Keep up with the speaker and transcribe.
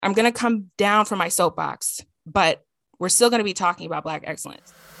I'm going to come down from my soapbox, but we're still going to be talking about Black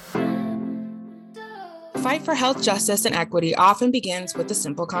excellence. The fight for health, justice, and equity often begins with a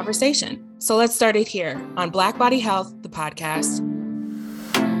simple conversation. So let's start it here on Black Body Health, the podcast.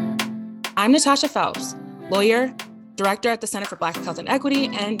 I'm Natasha Phelps, lawyer, director at the Center for Black Health and Equity,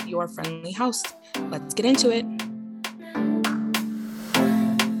 and your friendly host. Let's get into it.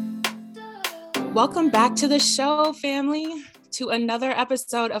 Welcome back to the show, family, to another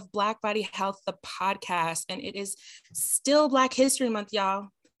episode of Black Body Health, the podcast. And it is still Black History Month, y'all.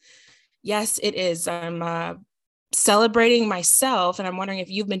 Yes, it is. I'm celebrating myself, and I'm wondering if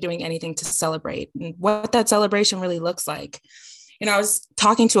you've been doing anything to celebrate and what that celebration really looks like. You know, I was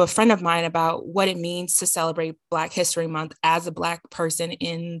talking to a friend of mine about what it means to celebrate Black History Month as a Black person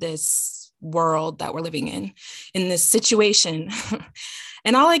in this world that we're living in this situation.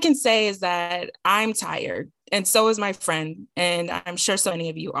 And all I can say is that I'm tired, and so is my friend, and I'm sure so many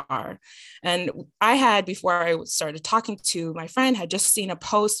of you are. And I had, before I started talking to my friend, had just seen a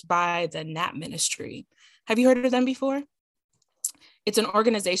post by the NAP Ministry. Have you heard of them before? It's an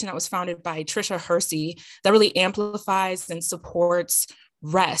organization that was founded by Tricia Hersey that really amplifies and supports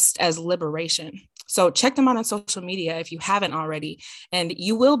rest as liberation. So check them out on social media if you haven't already, and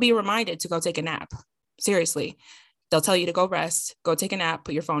you will be reminded to go take a nap. Seriously. They'll tell you to go rest, go take a nap,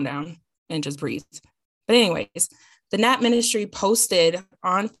 put your phone down, and just breathe. But anyways, the NAP Ministry posted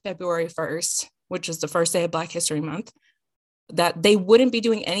on February 1st, which is the first day of Black History Month, that they wouldn't be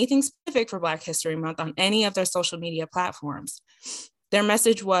doing anything specific for Black History Month on any of their social media platforms. Their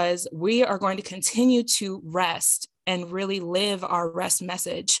message was, we are going to continue to rest and really live our rest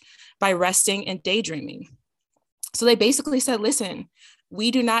message by resting and daydreaming. So they basically said, listen, we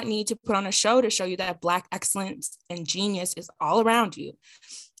do not need to put on a show to show you that Black excellence and genius is all around you.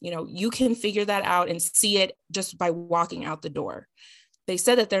 You know, you can figure that out and see it just by walking out the door. They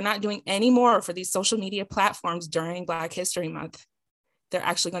said that they're not doing any more for these social media platforms during Black History Month. They're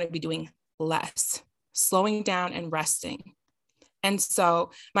actually going to be doing less, slowing down and resting. And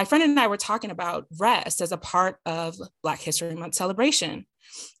so my friend and I were talking about rest as a part of Black History Month celebration,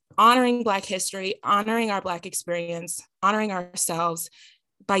 honoring Black history, honoring our Black experience, honoring ourselves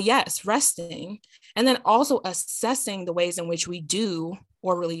by, yes, resting, and then also assessing the ways in which we do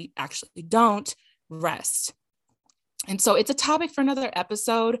or really actually don't rest. And so it's a topic for another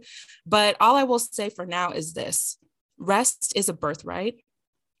episode, but all I will say for now is this: rest is a birthright.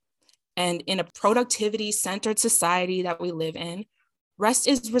 And in a productivity-centered society that we live in, rest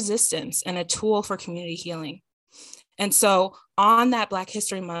is resistance and a tool for community healing. And so on that Black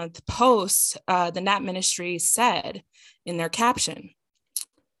History Month post, the NAP Ministry said in their caption,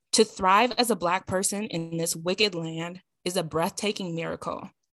 "To thrive as a Black person in this wicked land is a breathtaking miracle.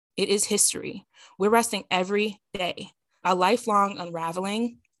 It is history. We're resting every day, a lifelong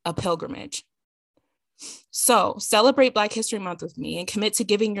unraveling, a pilgrimage." So celebrate Black History Month with me and commit to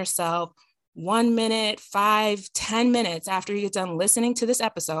giving yourself 1 minute, 5, 10 minutes after you get done listening to this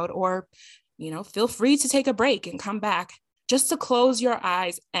episode, or, you know, feel free to take a break and come back just to close your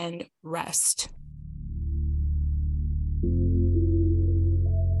eyes and rest.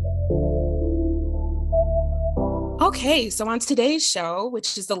 Okay, so on today's show,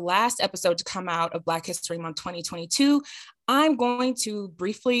 which is the last episode to come out of Black History Month 2022, I'm going to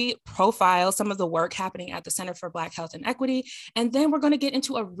briefly profile some of the work happening at the Center for Black Health and Equity, and then we're going to get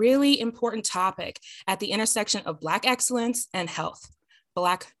into a really important topic at the intersection of Black excellence and health: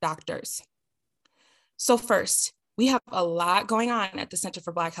 Black doctors. So first, we have a lot going on at the Center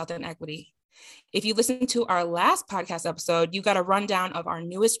for Black Health and Equity. If you listened to our last podcast episode, you got a rundown of our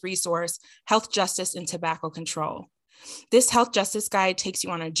newest resource, Health Justice and Tobacco Control. This health justice guide takes you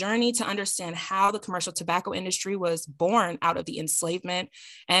on a journey to understand how the commercial tobacco industry was born out of the enslavement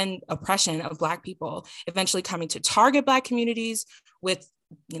and oppression of Black people, eventually coming to target Black communities with,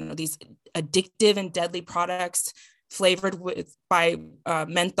 you know, these addictive and deadly products flavored by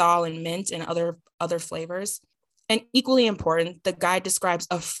menthol and mint and other flavors. And equally important, the guide describes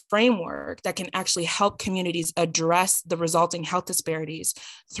a framework that can actually help communities address the resulting health disparities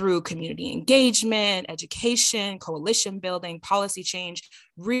through community engagement, education, coalition building, policy change,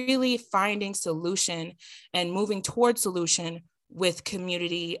 really finding solution and moving towards solution with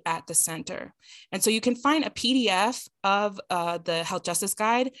community at the center. And so you can find a PDF of the Health Justice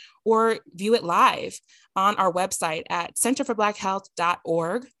Guide or view it live on our website at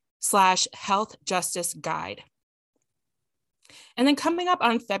centerforblackhealth.org/health justice guide. And then coming up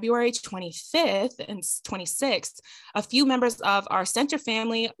on February 25th and 26th, a few members of our center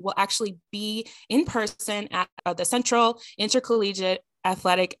family will actually be in person at the Central Intercollegiate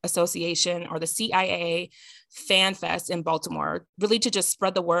Athletic Association, or the CIA Fan Fest in Baltimore, really to just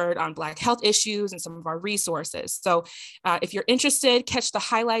spread the word on Black health issues and some of our resources. So if you're interested, catch the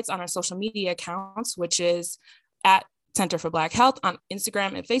highlights on our social media accounts, which is at Center for Black Health on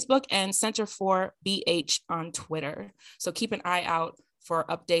Instagram and Facebook, and Center for BH on Twitter. So keep an eye out for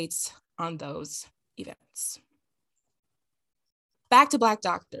updates on those events. Back to Black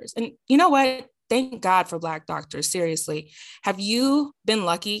doctors. And you know what? Thank God for Black doctors, seriously. Have you been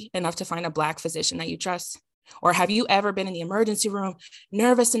lucky enough to find a Black physician that you trust? Or have you ever been in the emergency room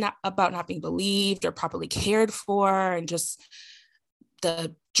nervous about not being believed or properly cared for, and just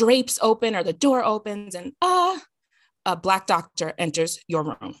the drapes open or the door opens and a Black doctor enters your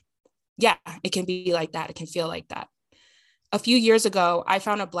room? Yeah, it can be like that. It can feel like that. A few years ago, I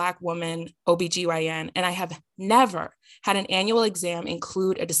found a Black woman OBGYN, and I have never had an annual exam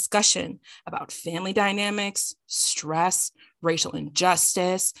include a discussion about family dynamics, stress, racial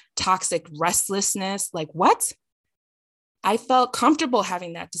injustice, toxic restlessness. Like, what? I felt comfortable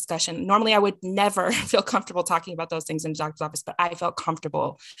having that discussion. Normally, I would never feel comfortable talking about those things in the doctor's office, but I felt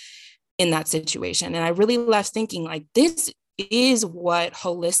comfortable in that situation. And I really left thinking, like, this is what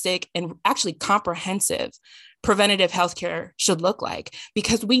holistic and actually comprehensive preventative healthcare should look like,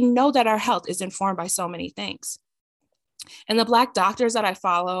 because we know that our health is informed by so many things. And the Black doctors that I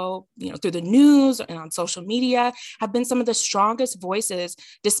follow, through the news and on social media, have been some of the strongest voices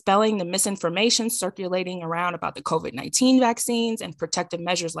dispelling the misinformation circulating around about the COVID-19 vaccines and protective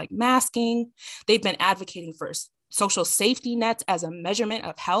measures like masking. They've been advocating for social safety nets as a measurement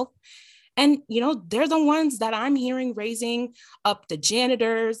of health. And, they're the ones that I'm hearing raising up the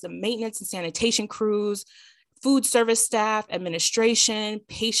janitors, the maintenance and sanitation crews, food service staff, administration,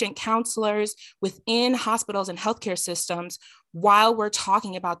 patient counselors within hospitals and healthcare systems, while we're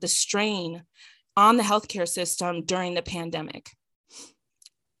talking about the strain on the healthcare system during the pandemic.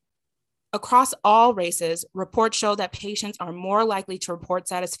 Across all races, reports show that patients are more likely to report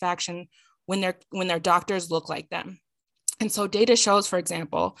satisfaction when their doctors look like them. And so data shows, for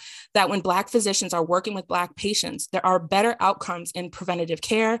example, that when Black physicians are working with Black patients, there are better outcomes in preventative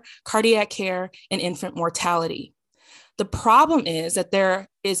care, cardiac care, and infant mortality. The problem is that there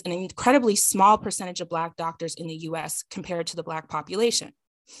is an incredibly small percentage of Black doctors in the US compared to the Black population.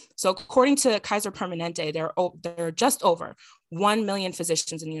 So according to Kaiser Permanente, there are just over 1 million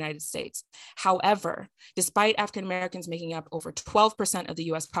physicians in the United States. However, despite African Americans making up over 12% of the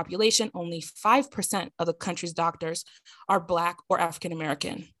US population, only 5% of the country's doctors are Black or African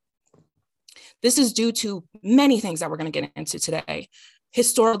American. This is due to many things that we're going to get into today.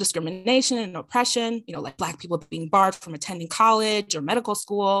 Historical discrimination and oppression, like Black people being barred from attending college or medical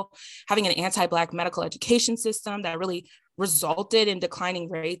school, having an anti-Black medical education system that really resulted in declining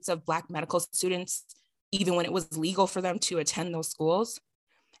rates of Black medical students, even when it was legal for them to attend those schools.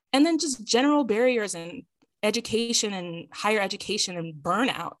 And then just general barriers in education and higher education and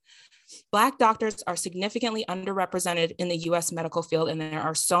burnout. Black doctors are significantly underrepresented in the US medical field, and there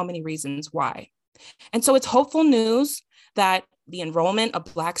are so many reasons why. And so it's hopeful news that the enrollment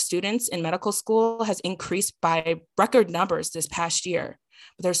of Black students in medical school has increased by record numbers this past year.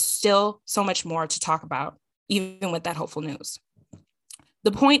 But there's still so much more to talk about, even with that hopeful news.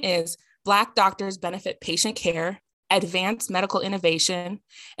 The point is, Black doctors benefit patient care, advance medical innovation,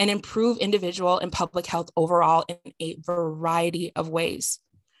 and improve individual and public health overall in a variety of ways.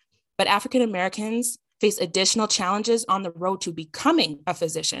 But African Americans face additional challenges on the road to becoming a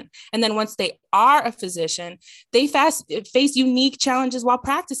physician. And then once they are a physician, they face unique challenges while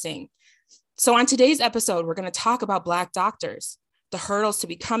practicing. So on today's episode, we're going to talk about Black doctors, the hurdles to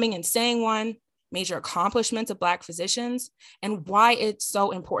becoming and staying one, major accomplishments of Black physicians, and why it's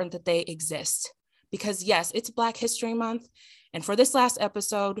so important that they exist. Because yes, it's Black History Month. And for this last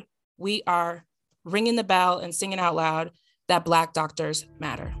episode, we are ringing the bell and singing out loud that Black doctors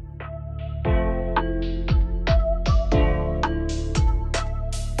matter.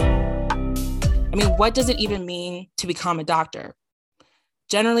 I mean, what does it even mean to become a doctor?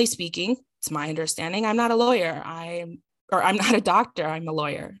 Generally speaking, it's my understanding, I'm not a lawyer. I'm not a doctor, I'm a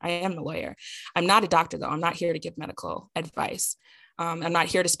lawyer. I am a lawyer. I'm not a doctor, though. I'm not here to give medical advice. I'm not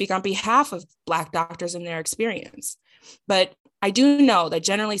here to speak on behalf of Black doctors and their experience. But I do know that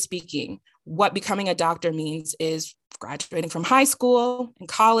generally speaking, what becoming a doctor means is graduating from high school and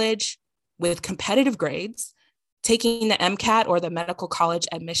college with competitive grades, taking the MCAT or the medical college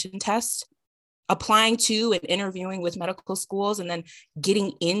admission test, applying to and interviewing with medical schools, and then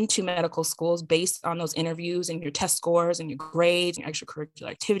getting into medical schools based on those interviews and your test scores and your grades and extracurricular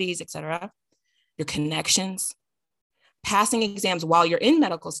activities, et cetera, your connections, passing exams while you're in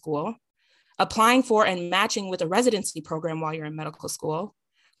medical school, applying for and matching with a residency program while you're in medical school,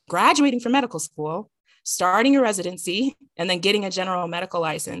 graduating from medical school, starting your residency, and then getting a general medical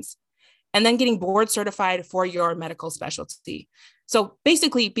license, and then getting board certified for your medical specialty. So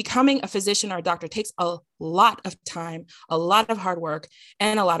basically, becoming a physician or a doctor takes a lot of time, a lot of hard work,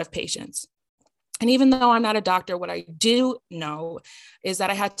 and a lot of patience. And even though I'm not a doctor, what I do know is that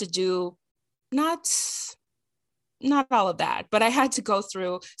I had to do not all of that, but I had to go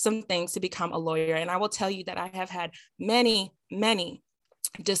through some things to become a lawyer. And I will tell you that I have had many, many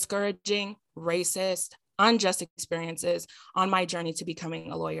discouraging, racist, unjust experiences on my journey to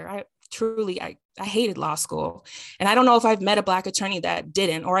becoming a lawyer. I hated law school. And I don't know if I've met a Black attorney that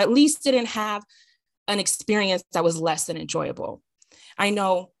didn't, or at least didn't have an experience that was less than enjoyable. I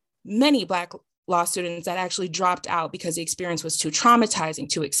know many Black law students that actually dropped out because the experience was too traumatizing,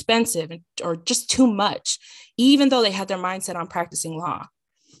 too expensive, or just too much, even though they had their mindset on practicing law.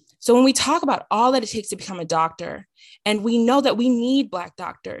 So when we talk about all that it takes to become a doctor, and we know that we need Black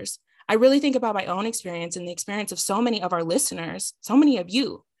doctors, I really think about my own experience and the experience of so many of our listeners, so many of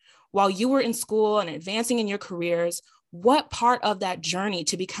you, while you were in school and advancing in your careers. What part of that journey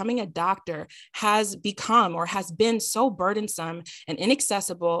to becoming a doctor has become or has been so burdensome and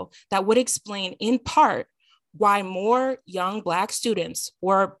inaccessible that would explain in part why more young Black students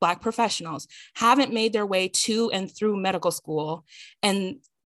or Black professionals haven't made their way to and through medical school, and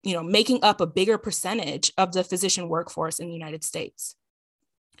making up a bigger percentage of the physician workforce in the United States.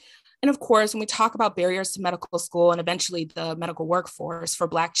 And of course, when we talk about barriers to medical school and eventually the medical workforce for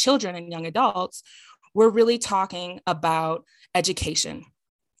Black children and young adults, we're really talking about education.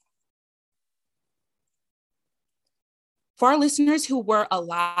 For our listeners who were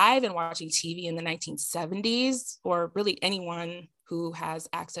alive and watching TV in the 1970s, or really anyone who has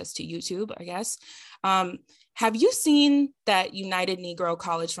access to YouTube, I guess, have you seen that United Negro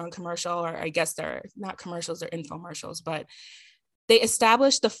College Fund commercial? Or I guess they're not commercials, they're infomercials, but they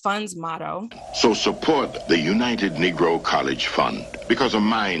established the fund's motto. So support the United Negro College Fund, because a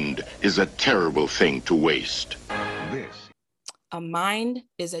mind is a terrible thing to waste. A mind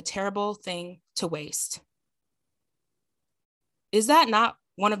is a terrible thing to waste. Is that not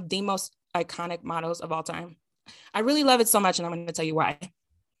one of the most iconic mottos of all time? I really love it so much, and I'm going to tell you why.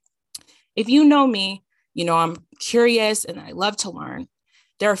 If you know me, I'm curious and I love to learn.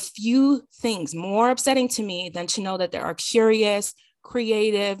 There are few things more upsetting to me than to know that there are curious,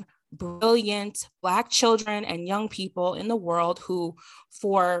 creative, brilliant Black children and young people in the world who,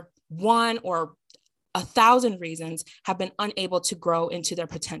 for one or 1,000 reasons, have been unable to grow into their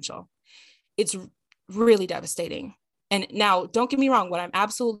potential. It's really devastating. And now, don't get me wrong, what I'm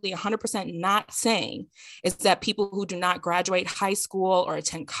absolutely 100% not saying is that people who do not graduate high school or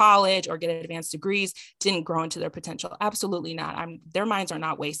attend college or get advanced degrees didn't grow into their potential. Absolutely not. Their minds are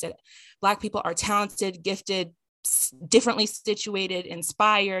not wasted. Black people are talented, gifted, differently situated,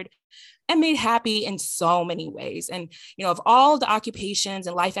 inspired, and made happy in so many ways. And, of all the occupations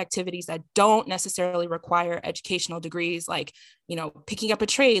and life activities that don't necessarily require educational degrees, like, picking up a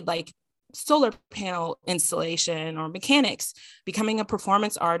trade, like solar panel installation or mechanics, becoming a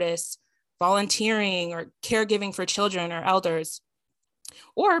performance artist, volunteering or caregiving for children or elders,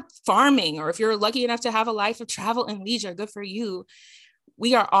 or farming, or if you're lucky enough to have a life of travel and leisure, good for you.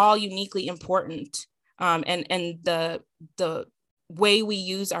 We are all uniquely important. And the way we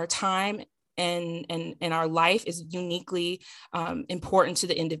use our time and our life is uniquely important to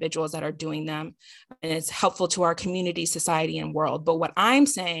the individuals that are doing them. And it's helpful to our community, society, and world. But what I'm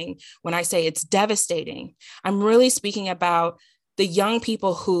saying when I say it's devastating, I'm really speaking about the young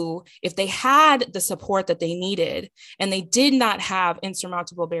people who, if they had the support that they needed and they did not have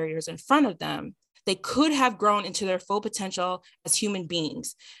insurmountable barriers in front of them, they could have grown into their full potential as human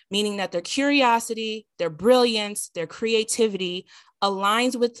beings, meaning that their curiosity, their brilliance, their creativity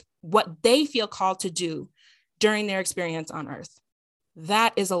aligns with what they feel called to do during their experience on Earth.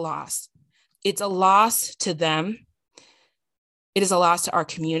 That is a loss. It's a loss to them. It is a loss to our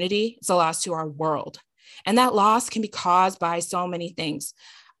community. It's a loss to our world. And that loss can be caused by so many things.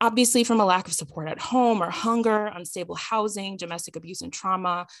 Obviously, from a lack of support at home or hunger, unstable housing, domestic abuse and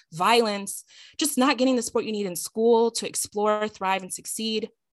trauma, violence, just not getting the support you need in school to explore, thrive, and succeed.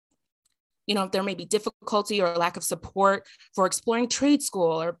 There may be difficulty or lack of support for exploring trade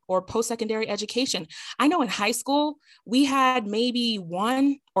school or post-secondary education. I know in high school, we had maybe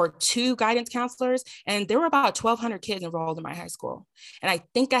 1 or 2 guidance counselors, and there were about 1,200 kids enrolled in my high school. And I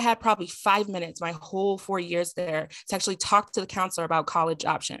think I had probably 5 minutes my whole 4 years there to actually talk to the counselor about college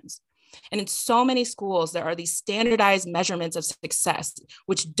options. And in so many schools, there are these standardized measurements of success,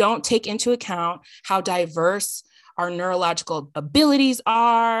 which don't take into account how diverse our neurological abilities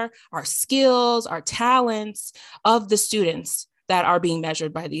are, our skills, our talents of the students that are being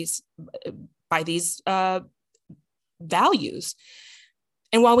measured by these values.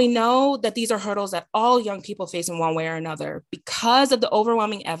 And while we know that these are hurdles that all young people face in one way or another, because of the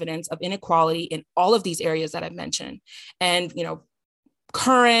overwhelming evidence of inequality in all of these areas that I've mentioned, and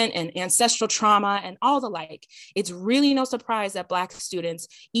current and ancestral trauma and all the like, it's really no surprise that Black students,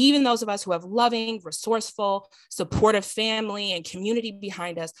 even those of us who have loving, resourceful, supportive family and community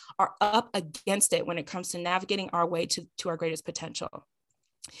behind us, are up against it when it comes to navigating our way to our greatest potential.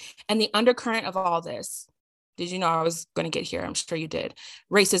 And the undercurrent of all this, did you know I was going to get here? I'm sure you did.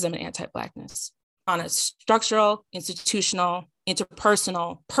 Racism and anti-Blackness on a structural, institutional,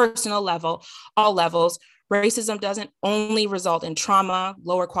 interpersonal, personal level, all levels. Racism doesn't only result in trauma,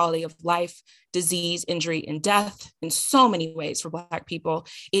 lower quality of life, disease, injury, and death in so many ways for Black people.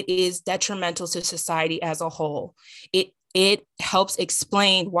 It is detrimental to society as a whole. It helps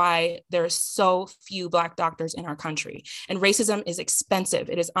explain why there are so few Black doctors in our country. And racism is expensive.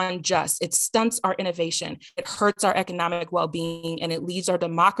 It is unjust. It stunts our innovation. It hurts our economic well-being, and it leaves our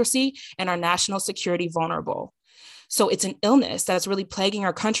democracy and our national security vulnerable. So it's an illness that's really plaguing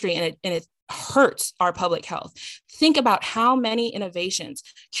our country, and it hurts our public health. Think about how many innovations,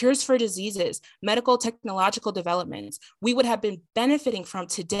 cures for diseases, medical technological developments we would have been benefiting from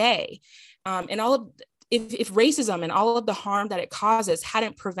today. And all of if racism and all of the harm that it causes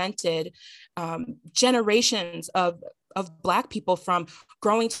hadn't prevented generations of Black people from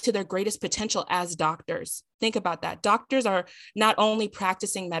growing to their greatest potential as doctors. Think about that. Doctors are not only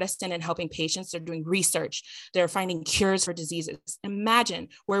practicing medicine and helping patients, they're doing research. They're finding cures for diseases. Imagine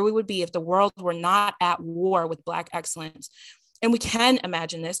where we would be if the world were not at war with Black excellence. And we can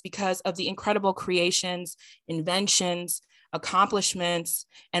imagine this because of the incredible creations, inventions, accomplishments,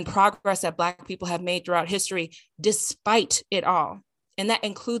 and progress that Black people have made throughout history, despite it all. And that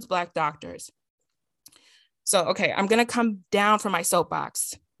includes Black doctors. So, okay, I'm going to come down from my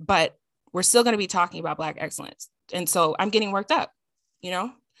soapbox, but we're still going to be talking about Black excellence. And so I'm getting worked up,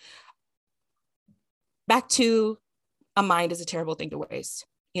 Back to a mind is a terrible thing to waste.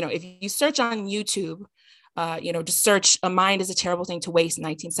 If you search on YouTube, just search a mind is a terrible thing to waste in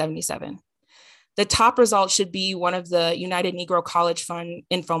 1977. The top result should be one of the United Negro College Fund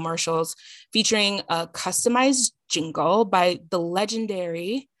infomercials featuring a customized jingle by the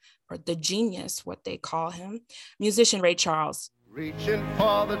legendary, or the genius, what they call him, musician Ray Charles. Reaching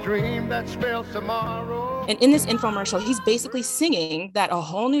for the dream that spells tomorrow. And in this infomercial, he's basically singing that a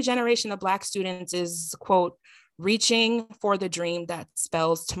whole new generation of Black students is, quote, reaching for the dream that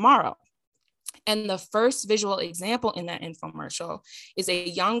spells tomorrow. And the first visual example in that infomercial is a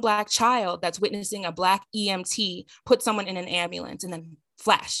young Black child that's witnessing a Black EMT put someone in an ambulance, and then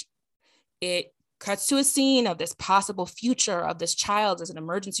flash. It cuts to a scene of this possible future of this child as an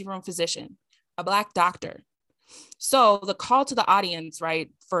emergency room physician, a Black doctor. So the call to the audience, right,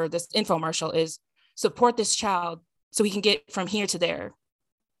 for this infomercial is support this child so he can get from here to there.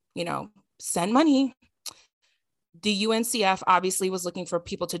 Send money. The UNCF obviously was looking for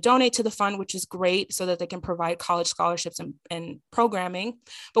people to donate to the fund, which is great, so that they can provide college scholarships and programming.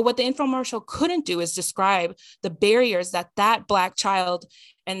 But what the infomercial couldn't do is describe the barriers that Black child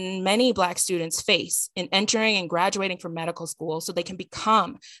and many Black students face in entering and graduating from medical school so they can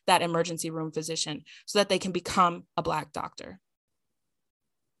become that emergency room physician, so that they can become a Black doctor.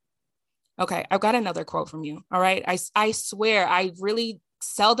 Okay, I've got another quote from you, all right? I swear, I really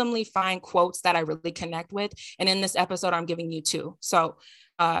seldomly find quotes that I really connect with. And in this episode, I'm giving you two. So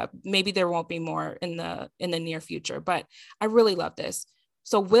maybe there won't be more in the near future, but I really love this.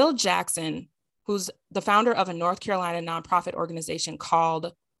 So Will Jackson, who's the founder of a North Carolina nonprofit organization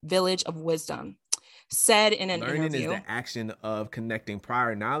called Village of Wisdom, said in an interview, learning is the action of connecting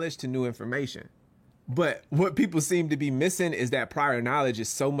prior knowledge to new information. But what people seem to be missing is that prior knowledge is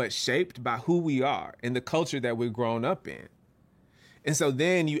so much shaped by who we are and the culture that we've grown up in. And so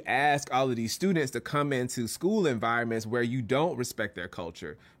then you ask all of these students to come into school environments where you don't respect their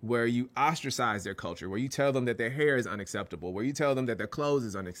culture, where you ostracize their culture, where you tell them that their hair is unacceptable, where you tell them that their clothes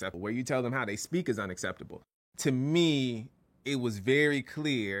is unacceptable, where you tell them how they speak is unacceptable. To me, it was very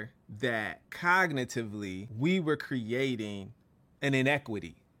clear that cognitively we were creating an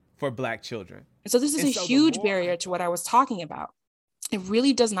inequity for Black children. So this is a huge barrier to what I was talking about. It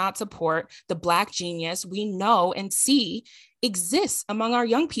really does not support the Black genius we know and see exists among our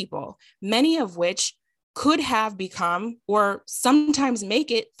young people, many of which could have become or sometimes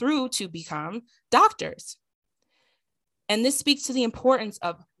make it through to become doctors. And this speaks to the importance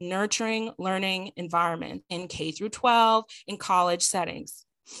of nurturing learning environment in K through 12 in college settings.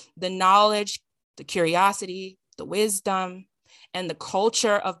 The knowledge, the curiosity, the wisdom, and the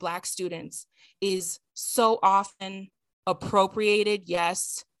culture of Black students is so often appropriated,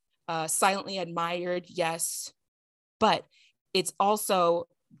 yes, silently admired, yes, but it's also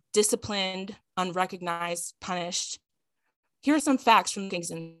disciplined, unrecognized, punished. Here are some facts from the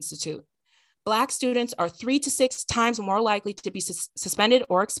Brookings Institute. Black students are 3 to 6 times more likely to be suspended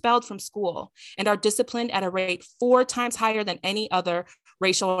or expelled from school and are disciplined at a rate 4 times higher than any other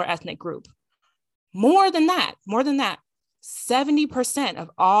racial or ethnic group. More than that, 70% of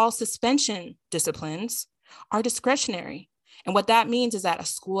all suspension disciplines are discretionary. And what that means is that a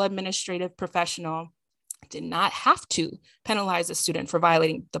school administrative professional did not have to penalize a student for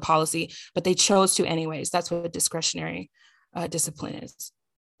violating the policy, but they chose to anyways. That's what discretionary discipline is.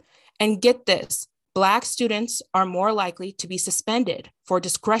 And get this, Black students are more likely to be suspended for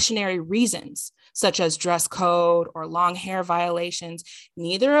discretionary reasons, such as dress code or long hair violations,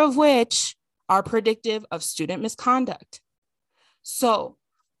 neither of which are predictive of student misconduct. So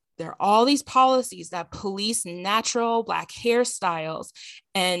there are all these policies that police natural Black hairstyles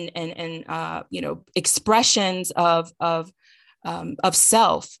and expressions of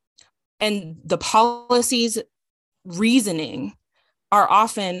self, and the policies reasoning are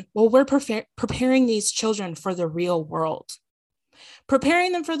often, well, we're preparing these children for the real world.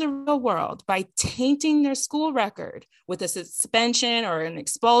 Preparing them for the real world by tainting their school record with a suspension or an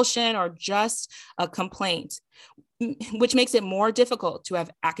expulsion or just a complaint, which makes it more difficult to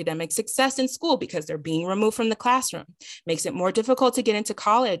have academic success in school because they're being removed from the classroom, makes it more difficult to get into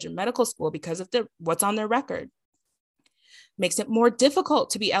college or medical school because of what's on their record, makes it more difficult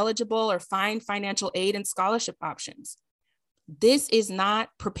to be eligible or find financial aid and scholarship options. This is not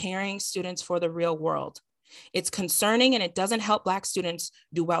preparing students for the real world. It's concerning, and it doesn't help Black students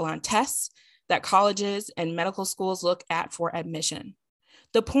do well on tests that colleges and medical schools look at for admission.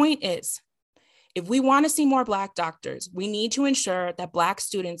 The point is, if we want to see more Black doctors, we need to ensure that Black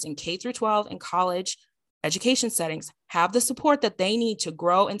students in K-12 and college education settings have the support that they need to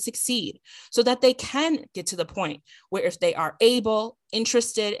grow and succeed so that they can get to the point where if they are able,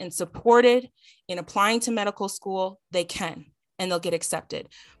 interested, and supported in applying to medical school, they can, and they'll get accepted.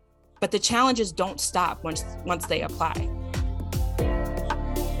 But the challenges don't stop once they apply.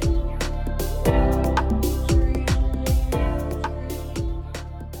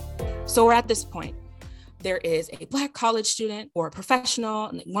 So we're at this point. There is a Black college student or a professional,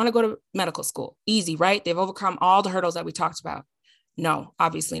 and they want to go to medical school. Easy, right? They've overcome all the hurdles that we talked about. No,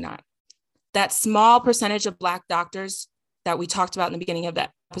 obviously not. That small percentage of Black doctors that we talked about in the beginning of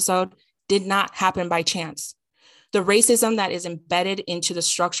that episode did not happen by chance. The racism that is embedded into the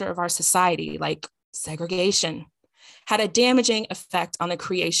structure of our society, like segregation, had a damaging effect on the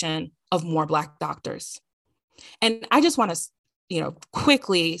creation of more Black doctors. And I just want to,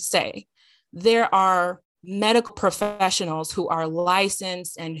 quickly say, there are medical professionals who are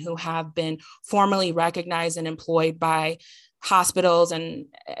licensed and who have been formally recognized and employed by hospitals and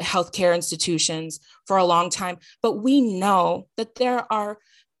healthcare institutions for a long time. But we know that there are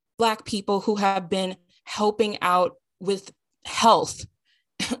Black people who have been helping out with health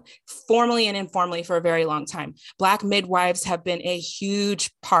formally and informally for a very long time. Black midwives have been a huge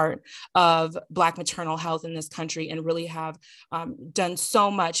part of Black maternal health in this country and really have done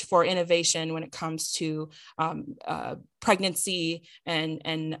so much for innovation when it comes to pregnancy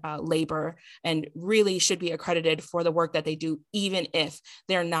and labor, and really should be accredited for the work that they do, even if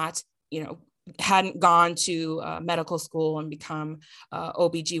they're not, hadn't gone to medical school and become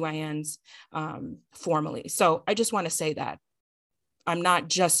OBGYNs formally. So I just want to say that I'm not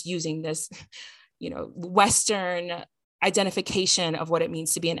just using this, Western identification of what it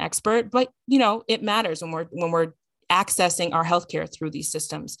means to be an expert, but, it matters when we're accessing our healthcare through these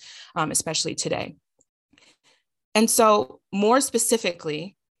systems, especially today. And so more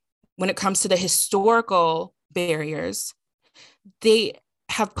specifically, when it comes to the historical barriers, they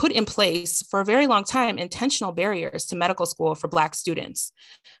have put in place for a very long time intentional barriers to medical school for Black students.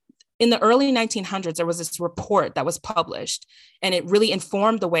 In the early 1900s, there was this report that was published, and it really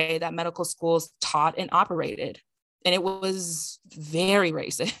informed the way that medical schools taught and operated. And it was very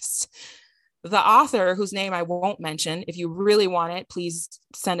racist. The author, whose name I won't mention, if you really want it, please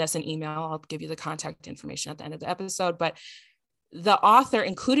send us an email. I'll give you the contact information at the end of the episode. But the author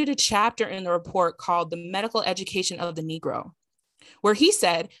included a chapter in the report called The Medical Education of the Negro, where he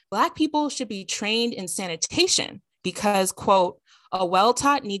said Black people should be trained in sanitation because, quote, a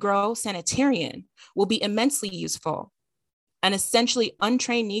well-taught Negro sanitarian will be immensely useful. An essentially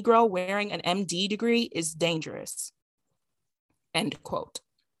untrained Negro wearing an MD degree is dangerous, end quote.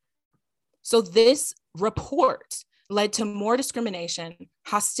 So this report led to more discrimination,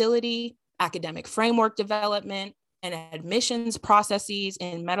 hostility, academic framework development, and admissions processes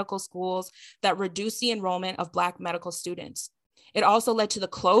in medical schools that reduce the enrollment of Black medical students. It also led to the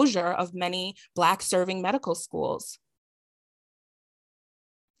closure of many Black serving medical schools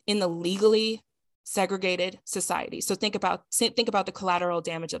in the legally segregated society. So think about the collateral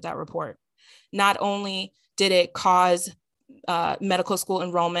damage of that report. Not only did it cause medical school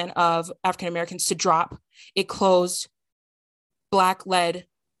enrollment of African Americans to drop, it closed Black-led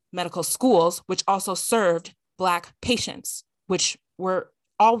medical schools, which also served Black patients, which were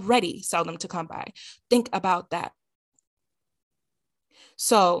already seldom to come by. Think about that.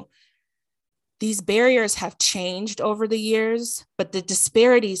 So these barriers have changed over the years, but the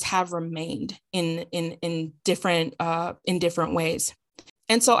disparities have remained in different ways.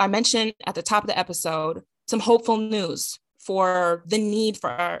 And so I mentioned at the top of the episode some hopeful news for the need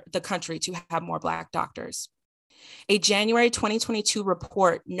for the country to have more Black doctors. A January 2022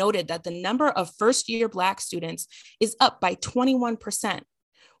 report noted that the number of first-year Black students is up by 21%,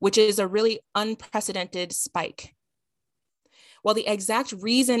 which is a really unprecedented spike. While the exact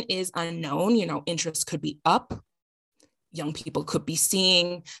reason is unknown, interest could be up. Young people could be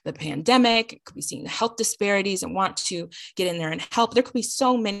seeing the pandemic, could be seeing the health disparities and want to get in there and help. There could be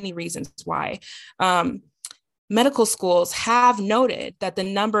so many reasons why. Medical schools have noted that the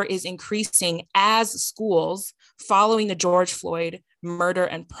number is increasing as schools, following the George Floyd murder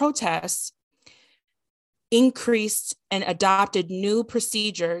and protests, increased and adopted new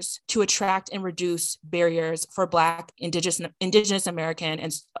procedures to attract and reduce barriers for Black, Indigenous American,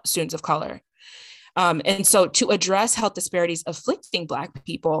 and students of color. And so to address health disparities afflicting Black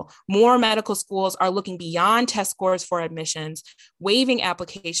people, more medical schools are looking beyond test scores for admissions, waiving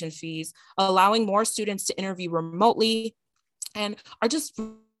application fees, allowing more students to interview remotely, and are just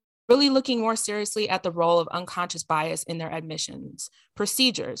really looking more seriously at the role of unconscious bias in their admissions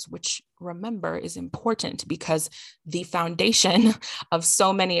procedures, which, remember, is important because the foundation of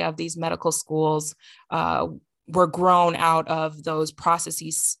so many of these medical schools were grown out of those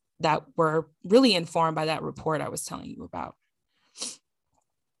processes that were really informed by that report I was telling you about.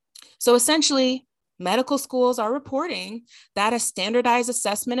 So essentially, medical schools are reporting that a standardized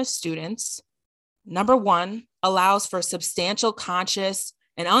assessment of students, number one, allows for substantial conscious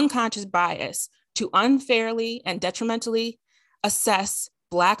and unconscious bias to unfairly and detrimentally assess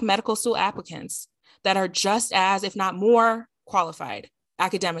Black medical school applicants that are just as, if not more, qualified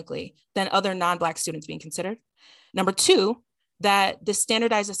academically than other non-Black students being considered. Number two, that the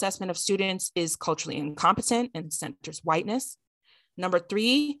standardized assessment of students is culturally incompetent and centers whiteness. Number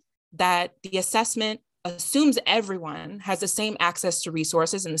three, that the assessment assumes everyone has the same access to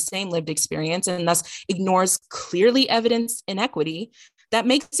resources and the same lived experience, and thus ignores clearly evidenced inequity that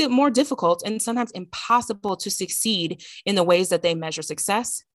makes it more difficult and sometimes impossible to succeed in the ways that they measure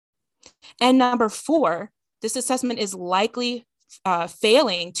success. And number four, this assessment is likely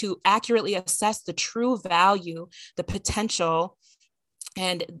failing to accurately assess the true value, the potential,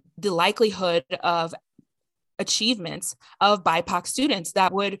 and the likelihood of achievements of BIPOC students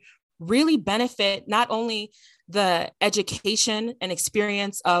that would really benefit not only the education and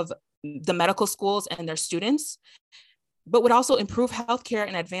experience of the medical schools and their students, but would also improve healthcare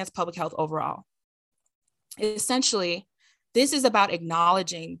and advance public health overall. Essentially, this is about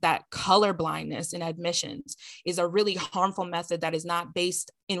acknowledging that color blindness in admissions is a really harmful method that is not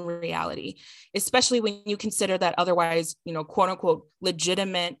based in reality, especially when you consider that otherwise, quote unquote,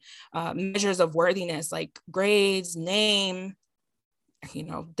 legitimate measures of worthiness like grades, name,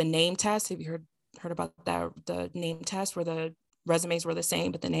 the name test. Have you heard about that? The name test where the resumes were the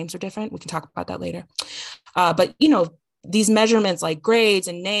same, but the names are different. We can talk about that later. But these measurements like grades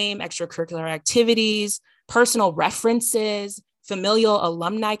and name, extracurricular activities, personal references, familial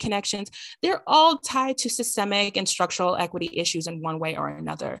alumni connections, they're all tied to systemic and structural equity issues in one way or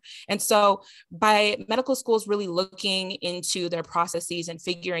another. And so by medical schools really looking into their processes and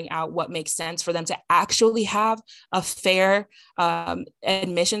figuring out what makes sense for them to actually have a fair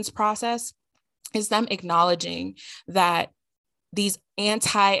admissions process, is them acknowledging that these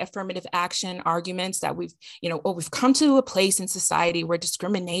anti-affirmative action arguments that we've come to a place in society where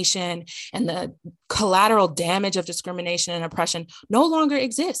discrimination and the collateral damage of discrimination and oppression no longer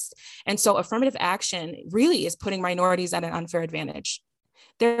exists. And so affirmative action really is putting minorities at an unfair advantage.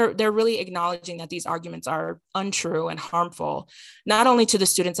 They're really acknowledging that these arguments are untrue and harmful, not only to the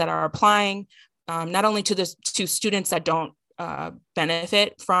students that are applying, not only to students that don't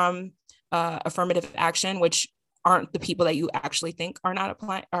benefit from affirmative action, which aren't the people that you actually think are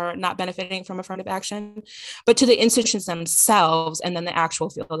not benefiting from affirmative action, but to the institutions themselves and then the actual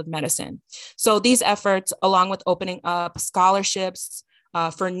field of medicine. So these efforts, along with opening up scholarships,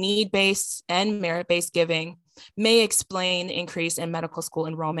 for need-based and merit-based giving may explain increase in medical school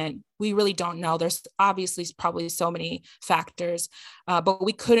enrollment. We really don't know. There's obviously probably so many factors, but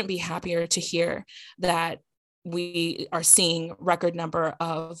we couldn't be happier to hear that we are seeing record number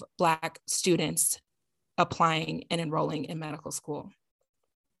of Black students applying and enrolling in medical school.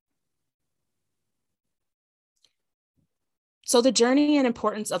 So the journey and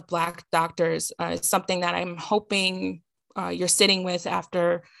importance of Black doctors is something that I'm hoping you're sitting with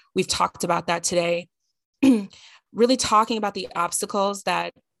after we've talked about that today. Really talking about the obstacles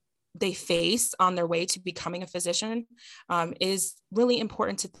that they face on their way to becoming a physician is really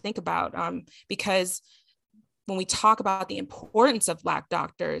important to think about, because when we talk about the importance of Black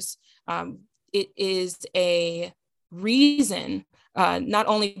doctors, it is a reason, not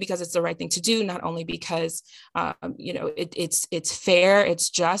only because it's the right thing to do, not only because it's fair, it's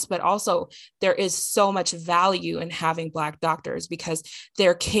just, but also there is so much value in having Black doctors because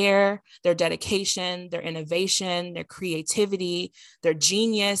their care, their dedication, their innovation, their creativity, their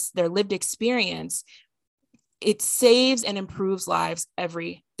genius, their lived experience, it saves and improves lives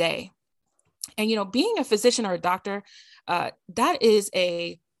every day. And being a physician or a doctor, that is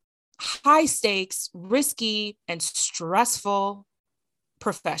a high stakes, risky, and stressful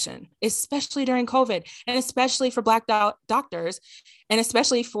profession, especially during COVID, and especially for Black doctors, and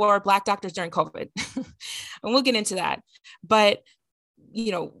especially for Black doctors during COVID. And we'll get into that. But,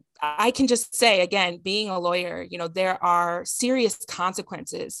 I can just say, again, being a lawyer, there are serious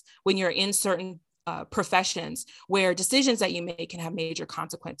consequences when you're in certain professions where decisions that you make can have major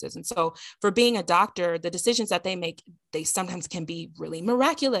consequences. And so for being a doctor, the decisions that they make, they sometimes can be really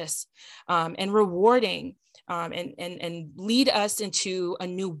miraculous and rewarding and lead us into a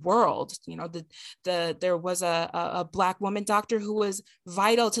new world. There was a Black woman doctor who was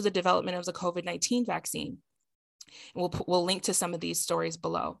vital to the development of the COVID-19 vaccine. And we'll link to some of these stories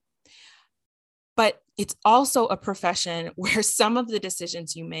below. But it's also a profession where some of the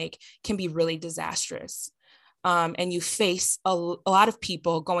decisions you make can be really disastrous. And you face a lot of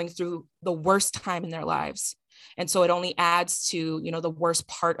people going through the worst time in their lives. And so it only adds to, the worst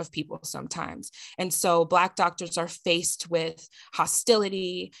part of people sometimes. And so Black doctors are faced with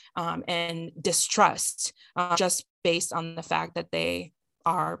hostility and distrust just based on the fact that they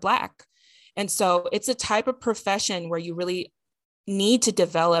are Black. And so it's a type of profession where you really need to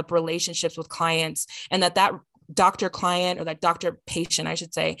develop relationships with clients, and that doctor client, or that doctor patient, I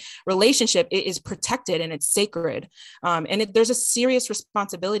should say, relationship is protected and it's sacred. There's a serious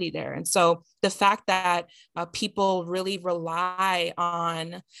responsibility there. And so the fact that people really rely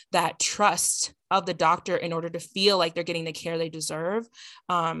on that trust of the doctor in order to feel like they're getting the care they deserve,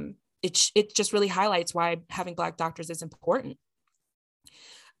 it just really highlights why having Black doctors is important.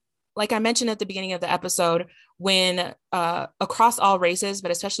 Like I mentioned at the beginning of the episode, when across all races,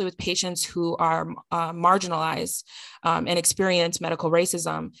 but especially with patients who are marginalized and experience medical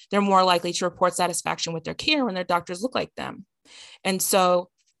racism, they're more likely to report satisfaction with their care when their doctors look like them. And so,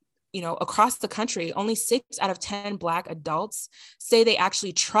 across the country, only 6 out of 10 Black adults say they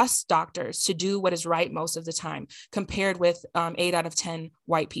actually trust doctors to do what is right most of the time, compared with 8 out of 10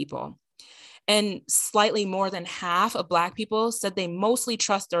 white people. And slightly more than half of Black people said they mostly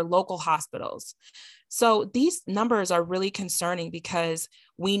trust their local hospitals. So these numbers are really concerning because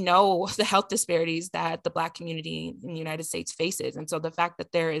we know the health disparities that the Black community in the United States faces. And so the fact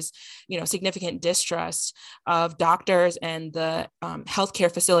that there is, significant distrust of doctors and the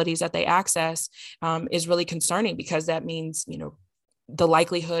healthcare facilities that they access is really concerning, because that means, the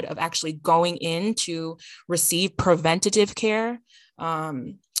likelihood of actually going in to receive preventative care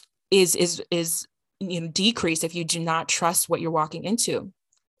is decreased if you do not trust what you're walking into.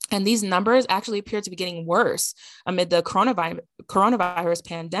 And these numbers actually appear to be getting worse amid the coronavirus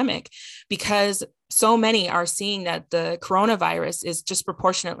pandemic, because so many are seeing that the coronavirus is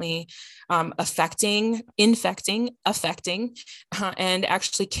disproportionately affecting, and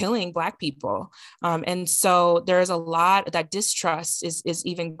actually killing Black people. And so there is a lot, that distrust is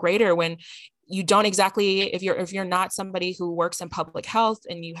even greater when you don't exactly, if you're not somebody who works in public health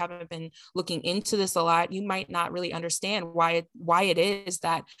and you haven't been looking into this a lot, you might not really understand why it is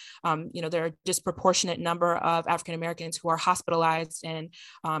that there are a disproportionate number of African Americans who are hospitalized and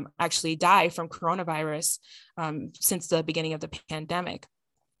actually die from coronavirus since the beginning of the pandemic.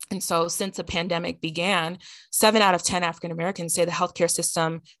 And so since the pandemic began, 7 out of 10 African Americans say the healthcare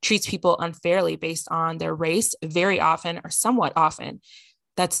system treats people unfairly based on their race, very often or somewhat often.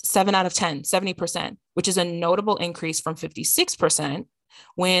 That's 7 out of 10, 70%, which is a notable increase from 56%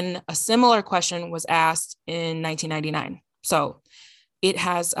 when a similar question was asked in 1999. So it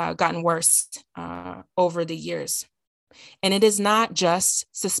has gotten worse over the years. And it is not just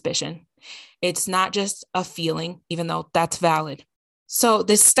suspicion. It's not just a feeling, even though that's valid. So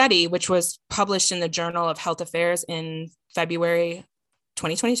this study, which was published in the Journal of Health Affairs in February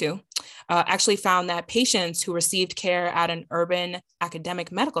 2022, actually found that patients who received care at an urban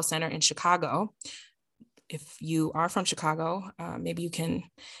academic medical center in Chicago, if you are from Chicago, maybe you can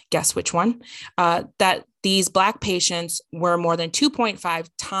guess which one, that these Black patients were more than 2.5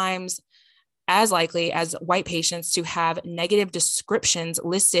 times as likely as white patients to have negative descriptions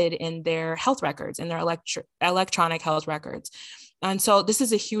listed in their health records, in their electronic health records. And so this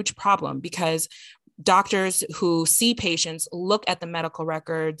is a huge problem because doctors who see patients look at the medical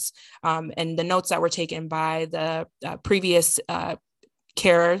records and the notes that were taken by the previous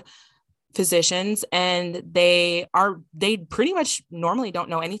care physicians, and they pretty much normally don't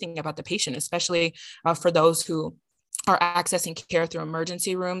know anything about the patient, especially for those who are accessing care through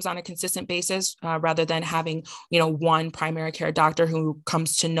emergency rooms on a consistent basis, rather than having, one primary care doctor who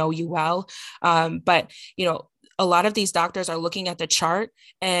comes to know you well. But a lot of these doctors are looking at the chart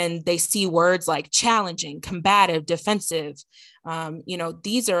and they see words like challenging, combative, defensive.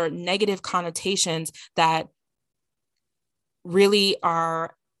 These are negative connotations that really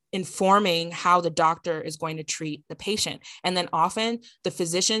are informing how the doctor is going to treat the patient. And then often the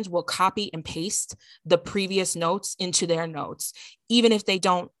physicians will copy and paste the previous notes into their notes, even if they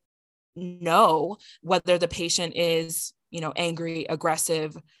don't know whether the patient is, angry,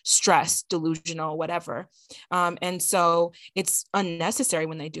 aggressive, stressed, delusional, whatever. And so it's unnecessary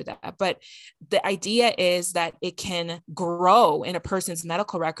when they do that. But the idea is that it can grow in a person's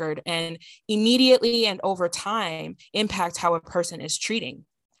medical record and immediately and over time impact how a person is treated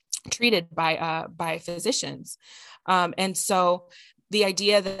by physicians. And so the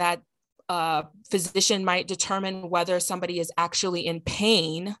idea that a physician might determine whether somebody is actually in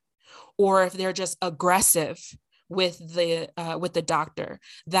pain or if they're just aggressive with the doctor,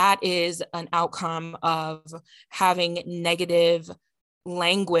 that is an outcome of having negative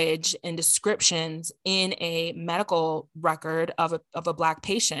language and descriptions in a medical record of a Black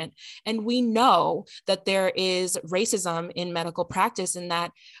patient. And we know that there is racism in medical practice in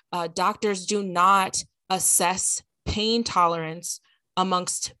that doctors do not assess pain tolerance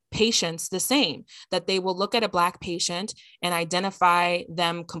amongst patients the same, that they will look at a Black patient and identify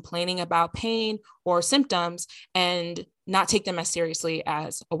them complaining about pain or symptoms and not take them as seriously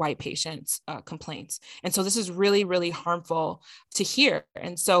as a white patient's complaints. And so this is really, really harmful to hear.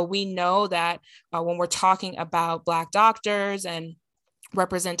 And so we know that when we're talking about Black doctors and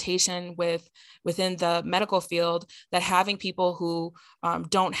representation within the medical field, that having people who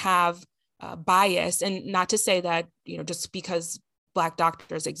don't have bias, and not to say that, just because Black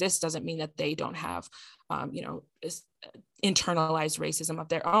doctors exist doesn't mean that they don't have, internalized racism of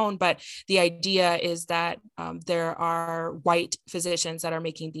their own. But the idea is that there are white physicians that are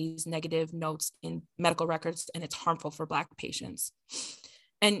making these negative notes in medical records, and it's harmful for Black patients.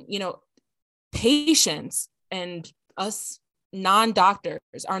 And, patients and us non-doctors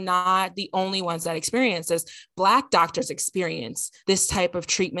are not the only ones that experience this. Black doctors experience this type of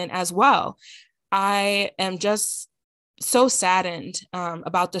treatment as well. I am just so saddened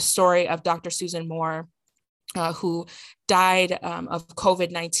about the story of Dr. Susan Moore, who died of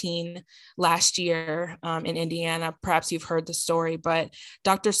COVID-19 last year in Indiana. Perhaps you've heard the story, but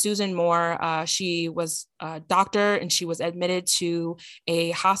Dr. Susan Moore, she was a doctor and she was admitted to a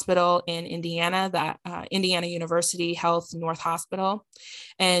hospital in Indiana, that Indiana University Health North Hospital.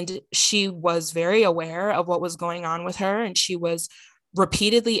 And she was very aware of what was going on with her. And she was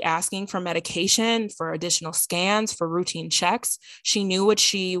repeatedly asking for medication, for additional scans, for routine checks. She knew what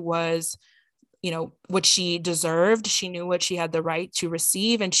she was, what she deserved. She knew what she had the right to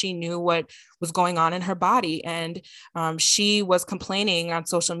receive, and she knew what was going on in her body. And she was complaining on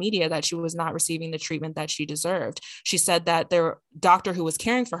social media that she was not receiving the treatment that she deserved. She said that the doctor who was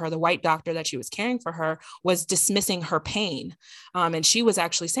caring for her, the white doctor that she was caring for her, was dismissing her pain. And she was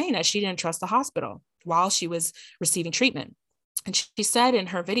actually saying that she didn't trust the hospital while she was receiving treatment. And she said in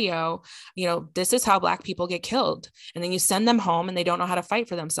her video, this is how Black people get killed. And then you send them home and they don't know how to fight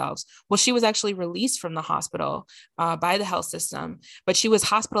for themselves. Well, she was actually released from the hospital by the health system, but she was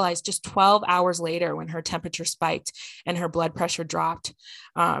hospitalized just 12 hours later when her temperature spiked and her blood pressure dropped.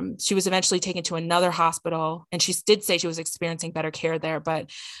 She was eventually taken to another hospital, and she did say she was experiencing better care there, but,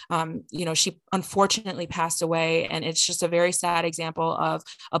 she unfortunately passed away. And it's just a very sad example of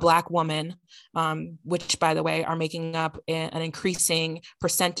a Black woman, which, by the way, are making up an increasing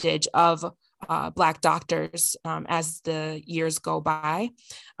percentage of Black doctors as the years go by.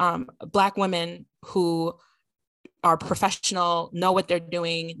 Black women who are professional, know what they're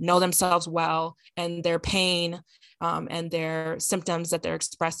doing, know themselves well, and their pain and their symptoms that they're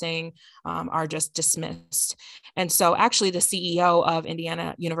expressing are just dismissed. And so actually the CEO of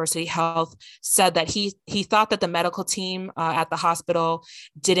Indiana University Health said that he thought that the medical team at the hospital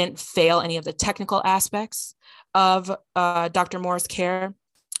didn't fail any of the technical aspects of Dr. Moore's care,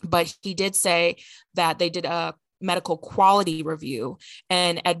 but he did say that they did a medical quality review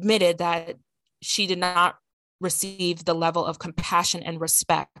and admitted that she did not receive the level of compassion and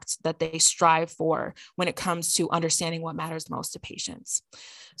respect that they strive for when it comes to understanding what matters most to patients.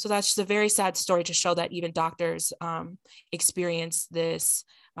 So that's just a very sad story to show that even doctors experience this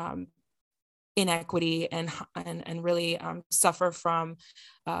inequity and really suffer from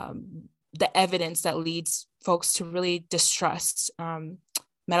the evidence that leads folks to really distrust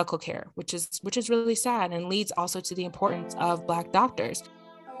medical care, which is really sad and leads also to the importance of Black doctors.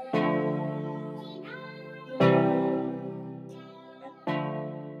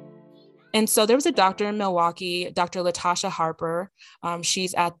 And so there was a doctor in Milwaukee, Dr. Latasha Harper.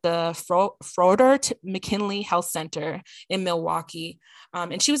 She's at the Froedtert McKinley Health Center in Milwaukee.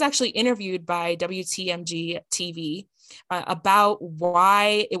 And she was actually interviewed by WTMG TV about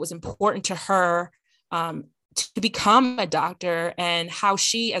why it was important to her to become a doctor and how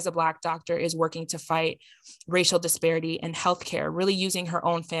she, as a Black doctor, is working to fight racial disparity in healthcare, really using her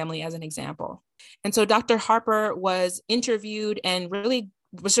own family as an example. And so Dr. Harper was interviewed and really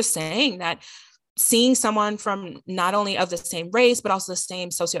was just saying that seeing someone from not only of the same race, but also the same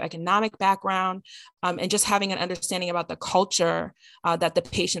socioeconomic background, and just having an understanding about the culture that the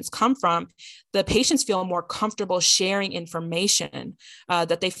patients come from, the patients feel more comfortable sharing information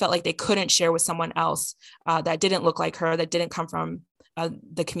that they felt like they couldn't share with someone else that didn't look like her, that didn't come from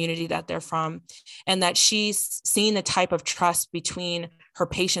the community that they're from, and that she's seen the type of trust between her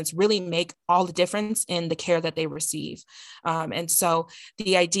patients really make all the difference in the care that they receive. And so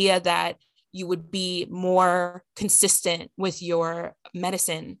the idea that you would be more consistent with your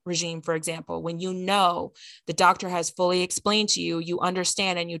medicine regime, for example, when you know the doctor has fully explained to you, you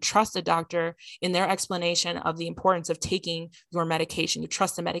understand and you trust the doctor in their explanation of the importance of taking your medication. You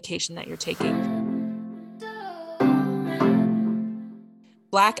trust the medication that you're taking.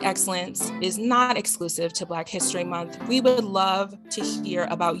 Black excellence is not exclusive to Black History Month. We would love to hear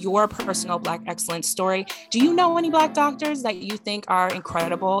about your personal Black excellence story. Do you know any Black doctors that you think are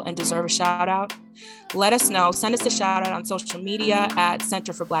incredible and deserve a shout out? Let us know. Send us a shout out on social media at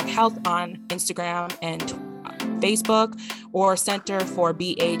Center for Black Health on Instagram and Facebook, or Center for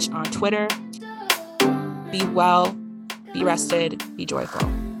BH on Twitter. Be well, be rested, be joyful.